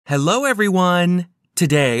Hello everyone!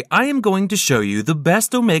 Today I am going to show you the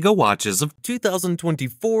best Omega watches of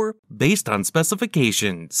 2024 based on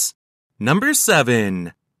specifications. Number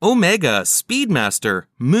 7. Omega Speedmaster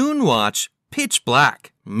Moonwatch Pitch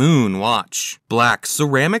Black Moonwatch. Black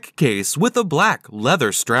ceramic case with a black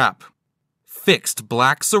leather strap. Fixed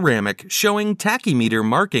black ceramic showing tachymeter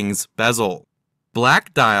markings bezel.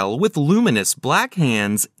 Black dial with luminous black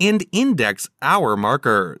hands and index hour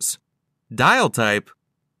markers. Dial type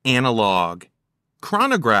analog.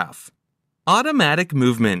 Chronograph. Automatic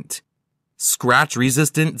movement.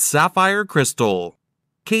 Scratch-resistant sapphire crystal.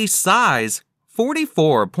 Case size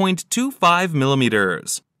 44.25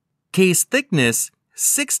 millimeters. Case thickness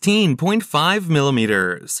 16.5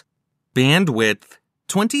 millimeters. Band width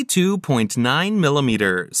 22.9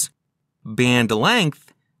 millimeters. Band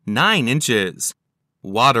length 9 inches.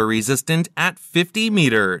 Water resistant at 50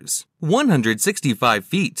 meters, 165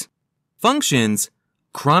 feet. Functions: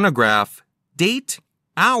 chronograph, date,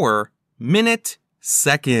 hour, minute,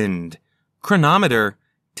 second. Chronometer,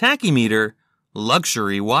 tachymeter,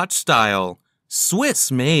 luxury watch style,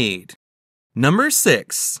 Swiss made. Number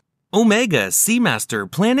 6. Omega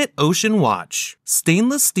Seamaster Planet Ocean Watch.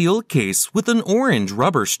 Stainless steel case with an orange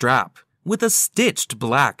rubber strap, with a stitched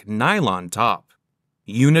black nylon top.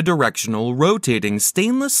 Unidirectional rotating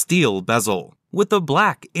stainless steel bezel, with a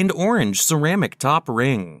black and orange ceramic top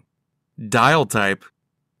ring. Dial type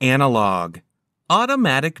analog.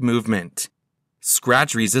 Automatic movement.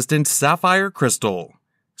 Scratch-resistant sapphire crystal.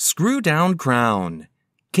 Screw-down crown.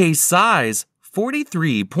 Case size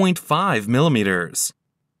 43.5 millimeters.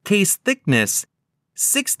 Case thickness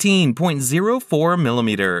 16.04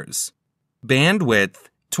 millimeters. Band width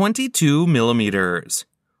 22 millimeters.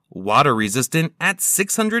 Water resistant at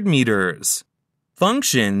 600 meters.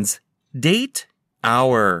 Functions: date,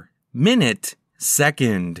 hour, minute,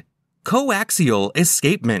 second. Co-Axial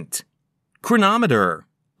escapement. Chronometer.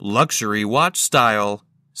 Luxury watch style.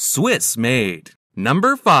 Swiss made.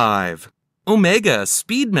 Number 5. Omega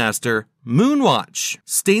Speedmaster Moonwatch.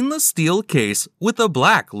 Stainless steel case with a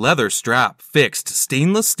black leather strap. Fixed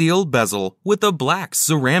stainless steel bezel with a black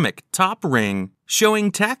ceramic top ring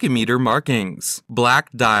showing tachymeter markings.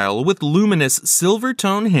 Black dial with luminous silver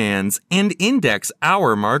tone hands and index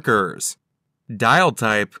hour markers. Dial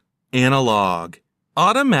type analog.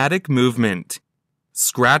 Automatic movement.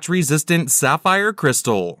 Scratch-resistant sapphire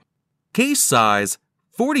crystal. Case size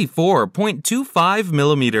 44.25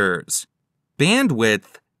 millimeters. Band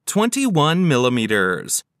width 21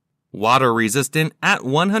 millimeters. Water resistant at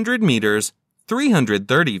 100 meters,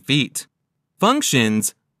 330 feet.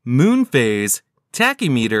 Functions: moon phase,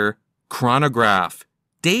 tachymeter, chronograph,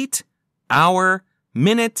 date, hour,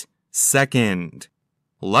 minute, second.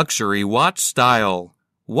 Luxury watch style.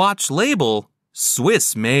 Watch label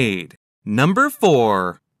Swiss made. Number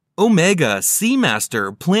 4. Omega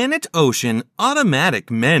Seamaster Planet Ocean Automatic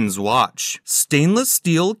Men's Watch. Stainless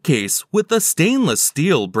steel case with a stainless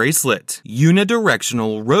steel bracelet.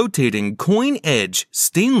 Unidirectional rotating coin edge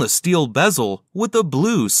stainless steel bezel with a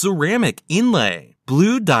blue ceramic inlay.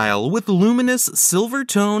 Blue dial with luminous silver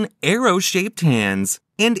tone arrow-shaped hands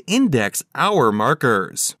and index hour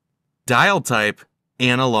markers. Dial type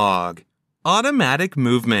analog. Automatic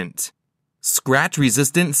movement.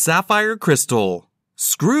 Scratch-resistant sapphire crystal.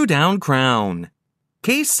 Screw-down crown.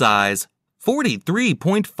 Case size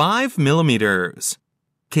 43.5 millimeters.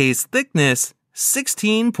 Case thickness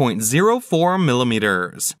 16.04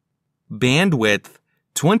 millimeters. Band width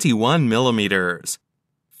 21 millimeters.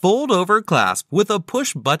 Fold-over clasp with a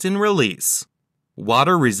push-button release.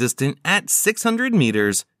 Water resistant at 600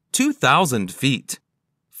 meters, 2,000 feet.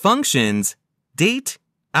 Functions: date,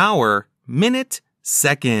 hour, minute,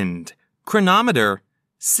 second. Chronometer,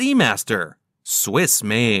 Seamaster, Swiss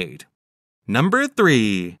made. Number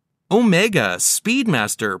 3. Omega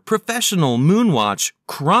Speedmaster Professional Moonwatch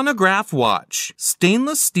Chronograph Watch.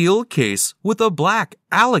 Stainless steel case with a black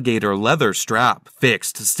alligator leather strap.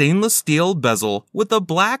 Fixed stainless steel bezel with a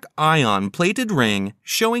black ion-plated ring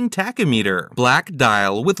showing tachymeter. Black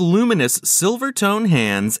dial with luminous silver tone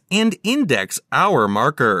hands and index hour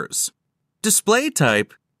markers. Display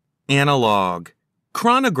type analog.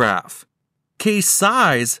 Chronograph. Case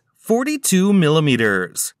size 42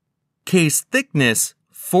 millimeters. Case thickness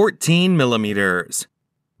 14 millimeters.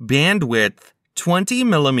 Band width 20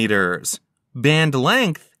 millimeters. Band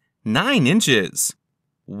length 9 inches.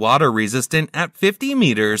 Water resistant at 50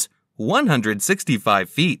 meters, 165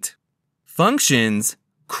 feet. Functions: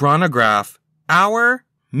 chronograph, hour,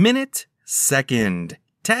 minute, second.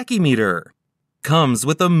 Tachymeter. Comes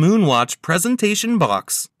with a Moonwatch presentation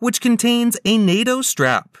box, which contains a NATO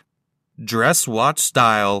strap. Dress watch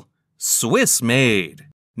style, Swiss made.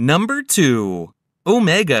 Number 2.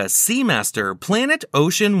 Omega Seamaster Planet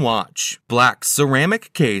Ocean Watch. Black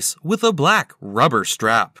ceramic case with a black rubber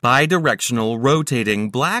strap. Bidirectional rotating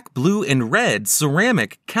black, blue, and red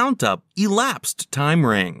ceramic count-up elapsed time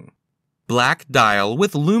ring. Black dial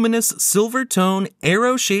with luminous silver tone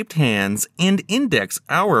arrow-shaped hands and index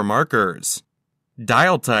hour markers.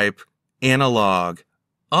 Dial type, analog.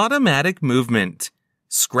 Automatic movement.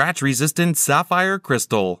 Scratch-resistant sapphire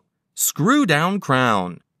crystal. Screw-down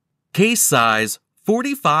crown. Case size,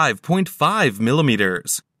 45.5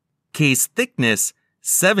 millimeters. Case thickness,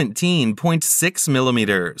 17.6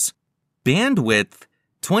 millimeters. Bandwidth,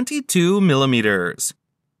 22 millimeters.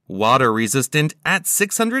 Water resistant at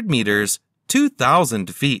 600 meters,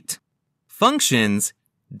 2,000 feet. Functions,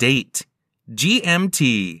 date,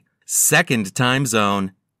 GMT, second time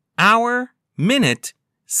zone, hour, minute,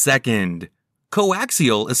 second.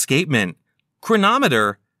 Coaxial escapement,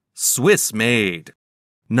 chronometer, Swiss made.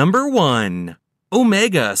 Number 1.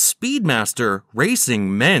 Omega Speedmaster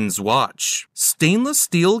Racing Men's Watch. Stainless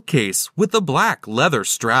steel case with a black leather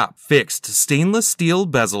strap. Fixed stainless steel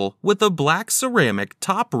bezel with a black ceramic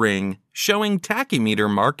top ring showing tachymeter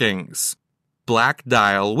markings. Black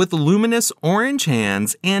dial with luminous orange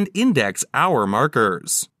hands and index hour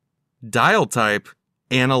markers. Dial type,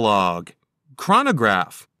 analog.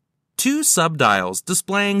 Chronograph. 2 subdials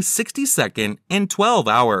displaying 60-second and 12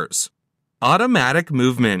 hours. Automatic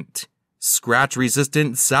movement.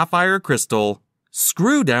 Scratch-resistant sapphire crystal.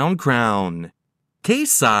 Screw-down crown.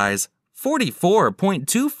 Case size,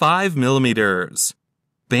 44.25 millimeters.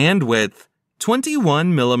 Bandwidth,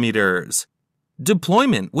 21 millimeters.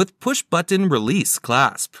 Deployment with push-button release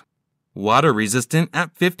clasp. Water resistant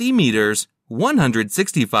at 50 meters,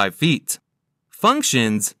 165 feet.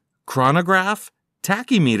 Functions, chronograph,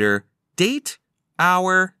 tachymeter, date,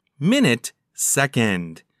 hour, minute,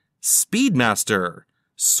 second. Speedmaster,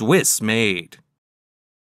 Swiss made.